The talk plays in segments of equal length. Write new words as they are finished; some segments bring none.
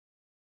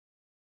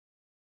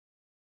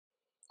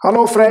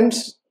Hello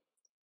friends,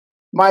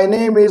 my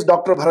name is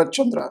Dr.Bharath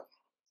Chandra.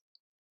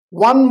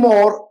 One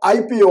more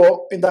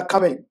IPO in the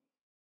coming.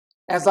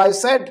 As I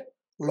said,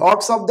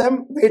 lots of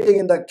them waiting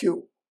in the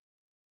queue.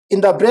 In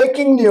the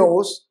breaking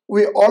news,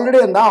 we already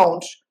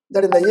announced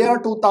that in the year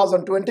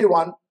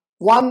 2021,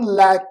 1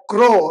 lakh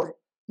crore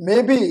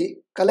may be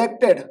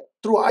collected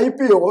through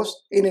IPOs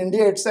in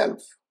India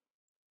itself.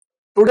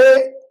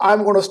 Today, I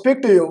am going to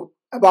speak to you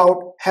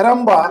about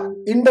Heranba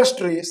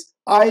Industries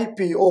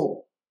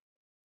IPO.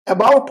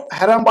 About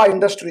Heranba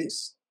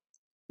Industries.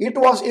 It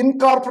was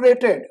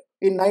incorporated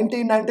in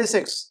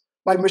 1996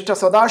 by Mr.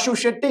 Sadashiv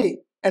Shetty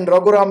and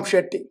Raghuram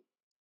Shetty.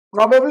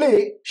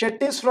 Probably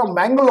Shetties from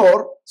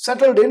Bangalore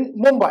settled in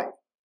Mumbai.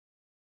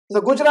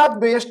 The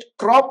Gujarat-based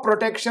crop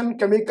protection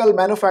chemical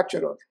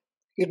manufacturer.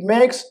 It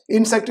makes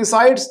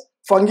insecticides,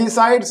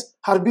 fungicides,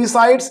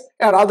 herbicides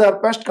and other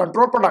pest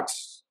control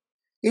products.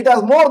 It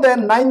has more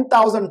than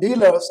 9,000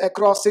 dealers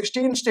across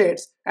 16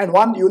 states and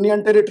 1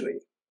 union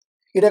territory.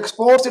 It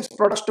exports its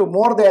products to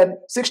more than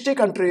 60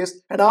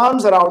 countries and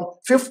earns around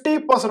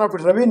 50% of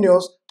its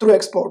revenues through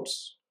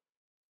exports.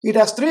 It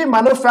has 3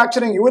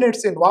 manufacturing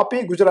units in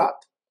Vapi, Gujarat.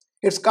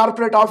 Its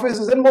corporate office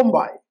is in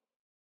Mumbai.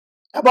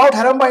 About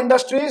Heranba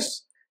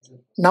Industries,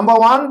 number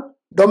 1,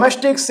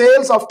 domestic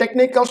sales of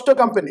technicals to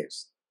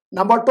companies.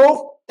 Number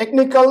 2,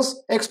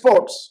 technicals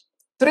exports.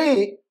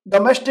 3,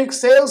 domestic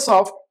sales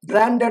of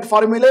branded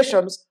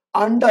formulations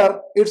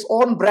under its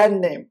own brand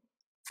name.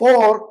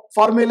 4,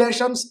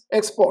 formulations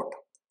export.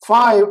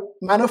 5,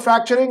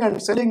 manufacturing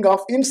and selling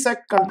of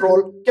insect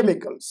control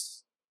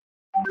chemicals.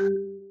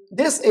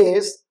 This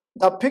is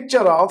the picture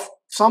of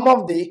some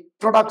of the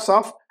products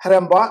of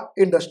Heranba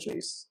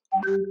Industries.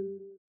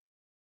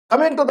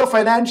 Coming to the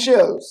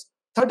financials,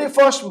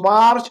 31st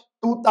March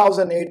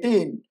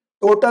 2018,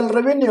 total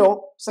revenue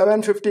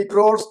 750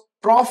 crores,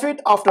 profit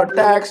after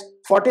tax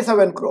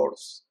 47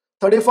 crores.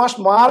 31st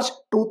March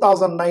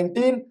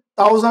 2019,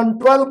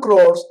 1012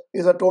 crores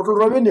is a total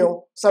revenue,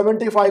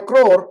 75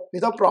 crore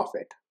is a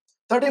profit.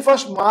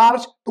 31st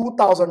March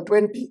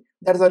 2020,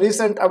 that is a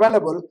recent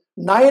available,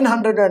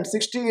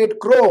 968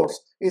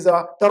 crores is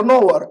a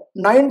turnover,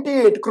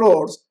 98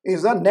 crores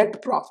is a net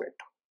profit.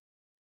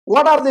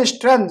 What are the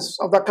strengths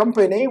of the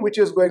company which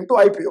is going to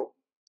IPO?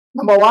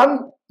 Number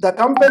 1, the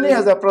company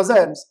has a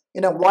presence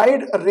in a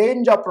wide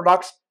range of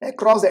products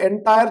across the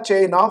entire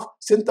chain of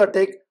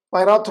synthetic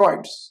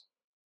pyrethroids.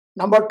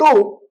 Number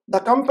 2, the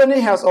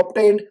company has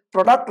obtained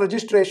product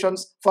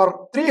registrations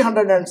for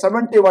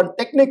 371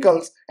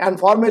 technicals and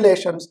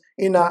formulations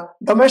in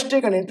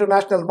domestic and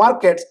international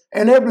markets,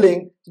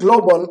 enabling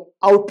global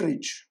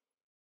outreach.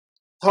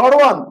 Third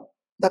one,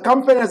 the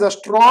company has a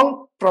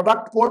strong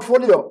product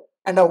portfolio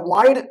and a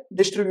wide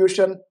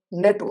distribution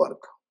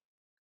network.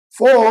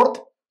 Fourth,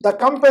 the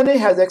company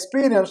has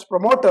experienced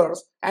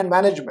promoters and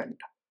management.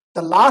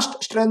 The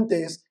last strength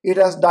is it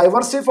has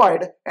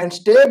diversified and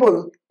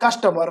stable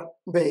customer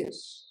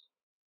base.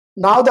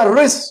 Now the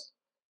risks.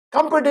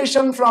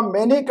 Competition from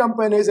many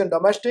companies in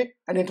domestic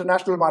and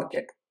international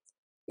market.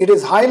 It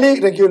is highly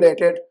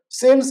regulated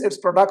since its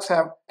products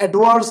have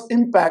adverse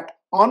impact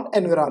on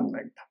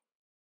environment.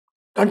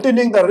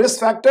 Continuing the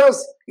risk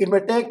factors, it may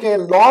take a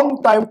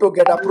long time to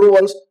get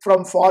approvals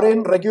from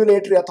foreign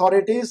regulatory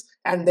authorities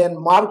and then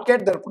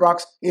market their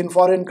products in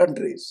foreign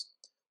countries.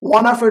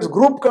 One of its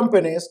group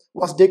companies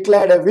was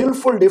declared a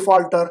willful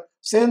defaulter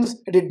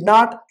since it did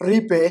not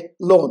repay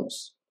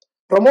loans.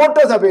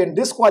 Promoters have been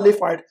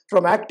disqualified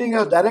from acting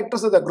as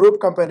directors of the group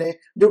company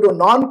due to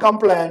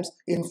non-compliance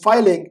in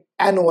filing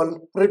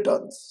annual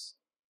returns.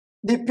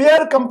 The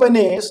peer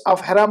companies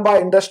of Heranba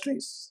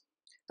Industries.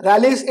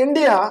 Rallis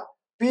India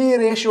P/E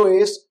ratio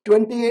is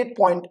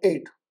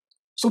 28.8.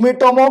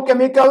 Sumitomo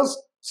Chemicals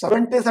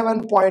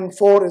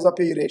 77.4 is a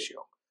P/E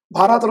ratio.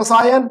 Bharat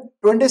Rasayan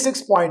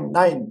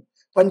 26.9.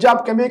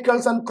 Punjab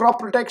Chemicals and Crop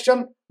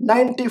Protection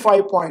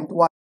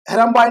 95.1.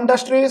 Heranba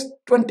Industries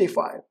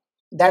 25.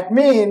 That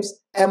means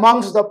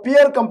amongst the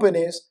peer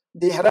companies,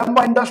 the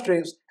Heranba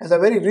Industries has a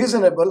very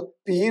reasonable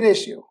P/E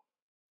ratio.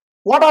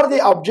 What are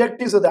the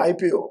objectives of the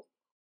IPO?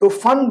 To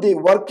fund the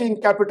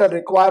working capital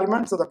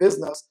requirements of the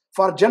business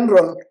for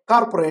general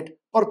corporate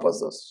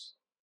purposes.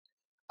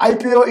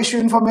 IPO issue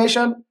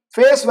information,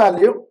 face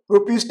value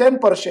rupees 10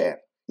 per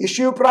share.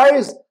 Issue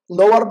price,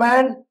 lower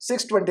band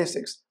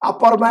 626,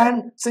 upper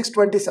band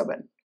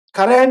 627.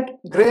 Current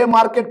grey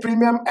market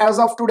premium as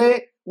of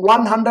today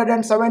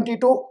 170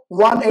 to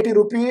 180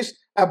 rupees.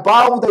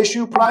 Above the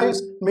issue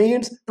price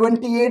means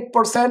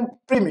 28%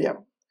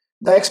 premium.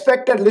 The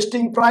expected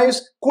listing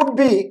price could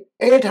be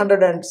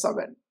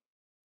 807.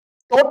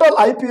 Total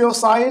IPO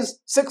size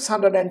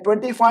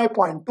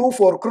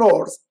 625.24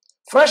 crores.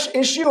 Fresh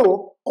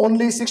issue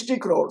only 60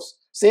 crores.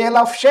 Sale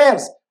of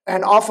shares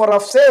and offer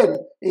of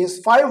sale is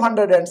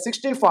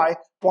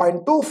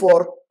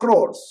 565.24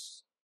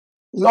 crores.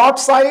 Lot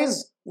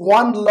size,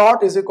 1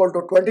 lot is equal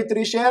to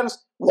 23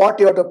 shares. What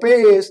you have to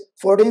pay is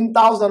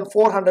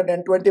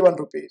 14,421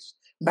 rupees.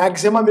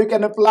 Maximum you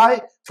can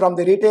apply from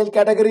the retail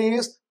category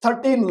is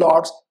 13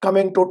 lots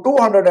coming to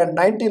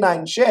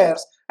 299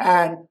 shares,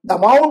 and the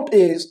amount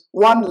is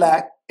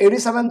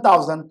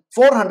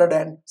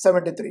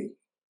 1,87,473.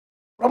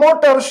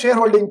 Promoter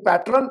shareholding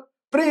pattern: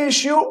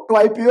 pre-issue to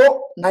IPO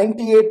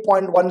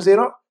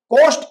 98.10,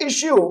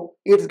 post-issue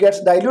it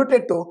gets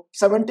diluted to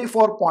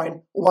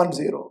 74.10.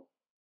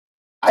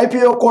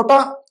 IPO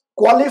quota: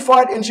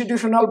 qualified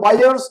institutional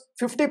buyers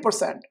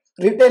 50%,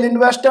 retail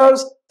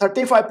investors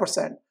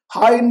 35%,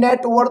 high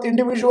net worth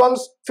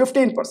individuals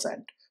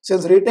 15%.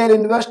 Since retail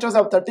investors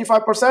have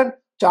 35%,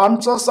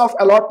 chances of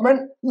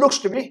allotment looks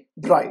to be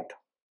bright.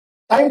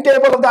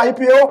 Timetable of the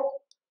IPO: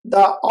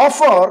 the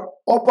offer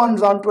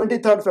opens on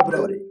 23rd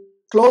February,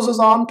 closes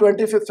on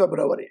 25th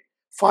February.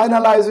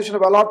 Finalization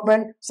of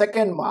allotment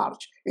 2nd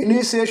March,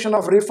 initiation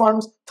of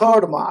refunds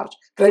 3rd March,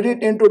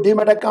 credit into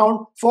demat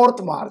account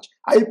 4th March,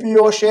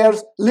 IPO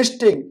shares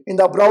listing in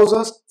the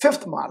browsers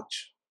 5th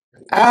March.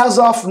 As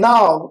of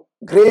now,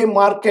 grey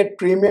market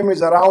premium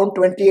is around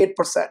 28%.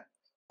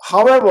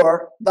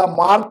 However, the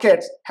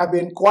markets have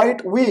been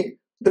quite weak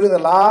during the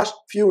last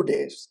few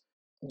days.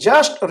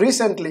 Just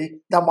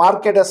recently, the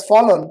market has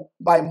fallen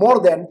by more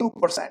than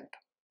 2%.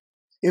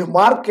 If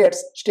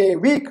markets stay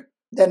weak,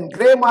 then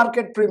grey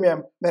market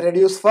premium may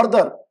reduce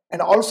further,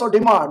 and also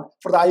demand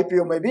for the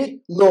IPO may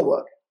be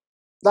lower.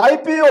 The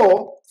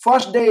IPO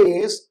first day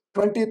is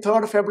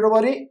 23rd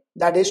February,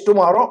 that is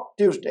tomorrow,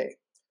 Tuesday.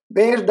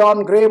 Based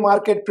on grey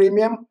market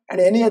premium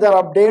and any other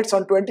updates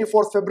on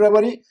 24th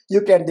February,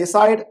 you can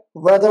decide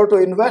whether to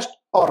invest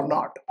or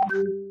not.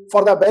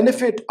 For the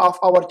benefit of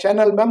our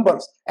channel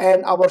members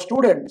and our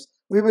students,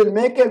 we will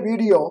make a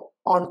video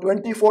on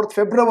 24th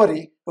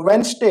February,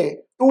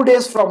 Wednesday, 2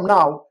 days from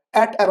now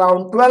at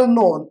around 12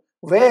 noon,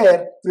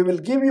 where we will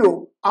give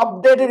you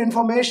updated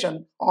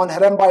information on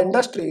Heranba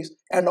Industries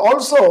and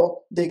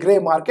also the grey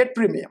market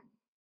premium.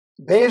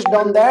 Based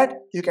on that,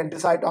 you can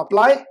decide to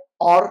apply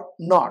or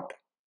not.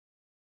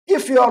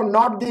 If you are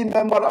not the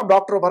member of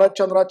Dr. Bharath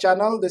Chandra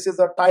channel, this is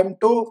the time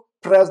to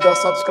press the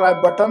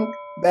subscribe button,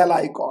 bell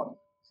icon.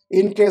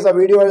 In case the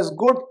video is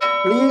good,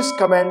 please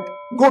comment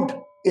good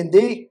in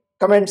the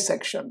comment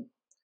section.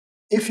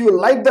 If you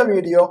like the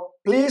video,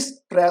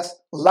 please press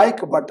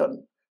like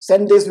button.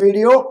 Send this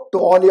video to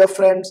all your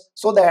friends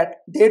so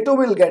that they too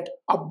will get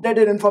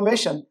updated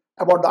information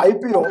about the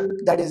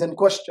IPO that is in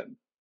question.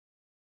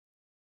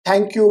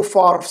 Thank you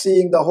for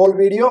seeing the whole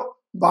video.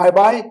 Bye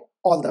bye.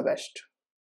 All the best.